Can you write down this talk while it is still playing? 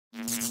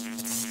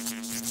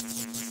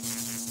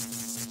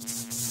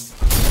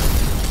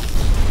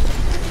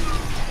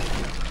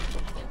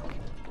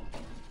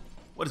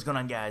What is going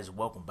on, guys?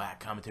 Welcome back.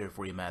 Commentary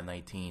for you, Madden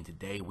 19.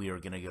 Today we are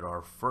going to get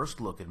our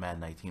first look at Madden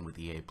 19 with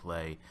EA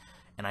Play,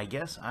 and I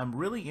guess I'm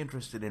really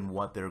interested in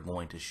what they're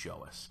going to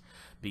show us,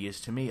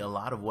 because to me a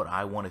lot of what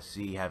I want to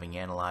see, having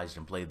analyzed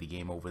and played the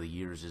game over the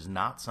years, is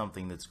not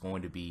something that's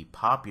going to be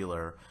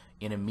popular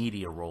in a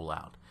media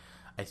rollout.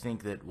 I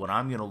think that what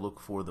I'm going to look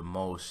for the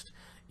most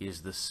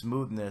is the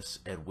smoothness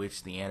at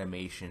which the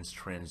animations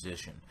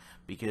transition,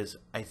 because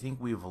I think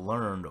we've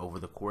learned over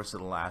the course of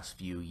the last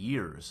few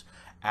years,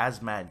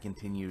 as Madden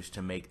continues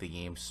to make the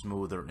game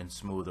smoother and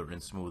smoother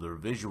and smoother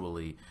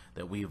visually,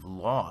 that we've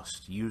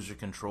lost user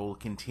control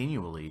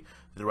continually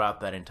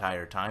throughout that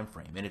entire time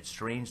frame. And it's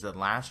strange that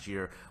last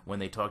year, when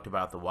they talked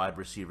about the wide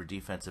receiver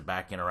defensive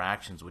back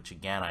interactions, which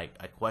again I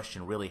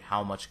question really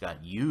how much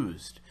got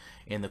used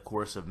in the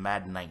course of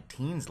Madden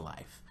 19's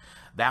life,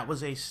 that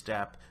was a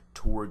step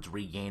towards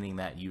regaining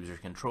that user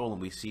control,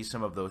 and we see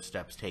some of those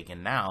steps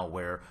taken now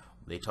where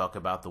they talk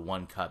about the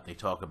one cut, they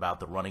talk about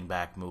the running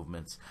back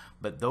movements,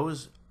 but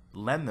those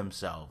lend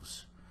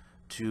themselves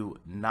to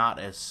not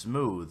as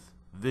smooth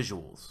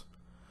visuals.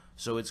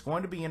 So it's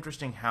going to be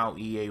interesting how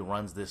EA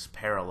runs this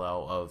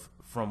parallel of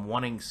from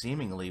wanting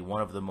seemingly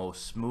one of the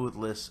most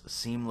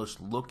seamless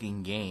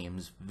looking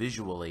games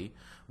visually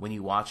when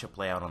you watch it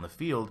play out on the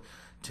field,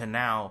 to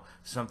now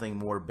something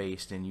more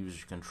based in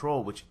user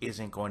control, which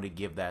isn't going to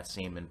give that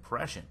same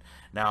impression.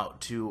 Now,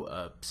 to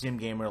a sim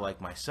gamer like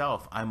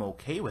myself, I'm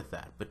okay with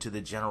that, but to the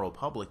general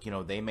public,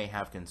 they may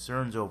have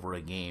concerns over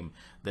a game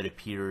that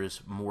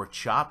appears more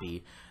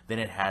choppy than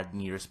it had in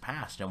years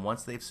past. And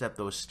once they've set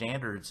those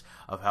standards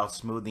of how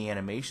smooth the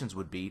animations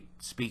would be,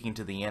 speaking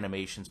to the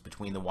animations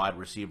between the wide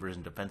receivers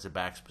and defensive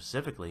backs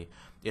specifically,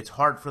 it's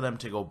hard for them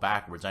to go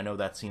backwards. I know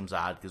that seems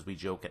odd because we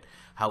joke at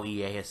how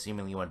EA has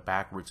seemingly went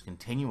backwards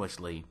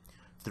continuously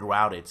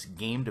throughout its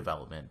game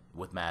development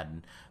with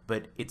Madden,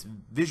 but it's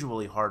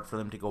visually hard for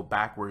them to go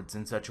backwards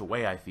in such a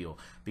way, I feel,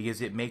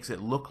 because it makes it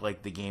look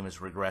like the game is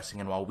regressing.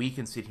 And while we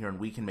can sit here and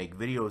we can make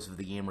videos of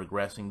the game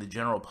regressing, the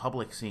general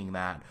public seeing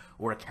that,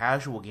 or a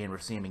casual gamer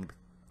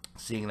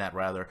seeing that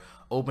rather,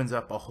 opens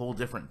up a whole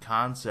different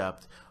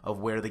concept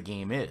of where the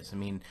game is. I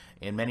mean,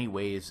 in many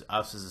ways,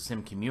 us as a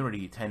sim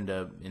community tend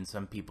to, in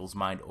some people's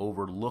mind,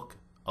 overlook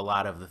a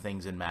lot of the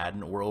things in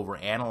Madden, or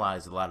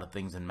overanalyze a lot of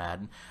things in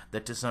Madden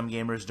that to some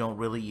gamers don't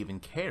really even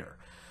care.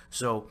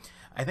 So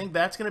I think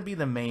that's going to be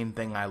the main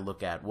thing I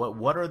look at.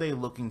 What are they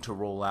looking to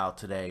roll out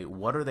today?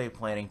 What are they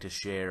planning to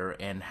share?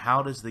 And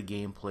how does the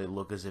gameplay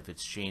look as if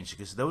it's changed?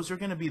 Because those are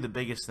going to be the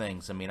biggest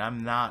things. I mean,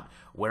 I'm not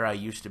where I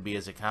used to be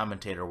as a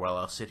commentator, where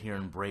I'll sit here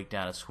and break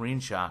down a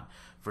screenshot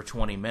for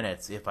 20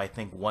 minutes if I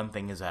think one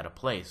thing is out of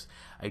place.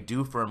 I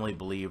do firmly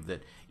believe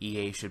that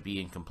EA should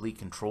be in complete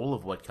control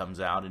of what comes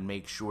out and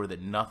make sure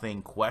that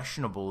nothing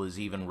questionable is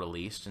even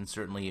released, and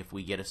certainly if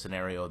we get a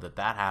scenario that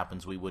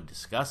happens, we would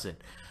discuss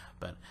it.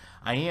 But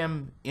I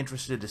am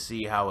interested to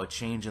see how a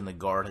change in the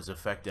guard has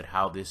affected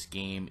how this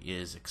game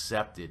is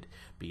accepted,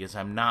 because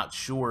I'm not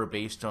sure,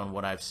 based on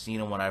what I've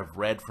seen and what I've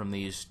read from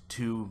these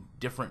two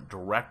different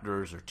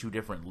directors or two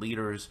different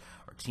leaders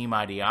or team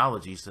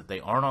ideologies, that they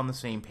aren't on the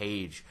same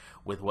page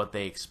with what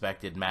they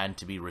expected Madden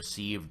to be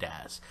received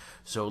as.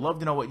 So love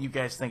to know what you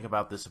guys think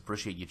about this.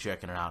 Appreciate you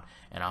checking it out,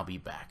 and I'll be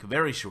back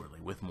very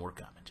shortly with more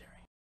commentary.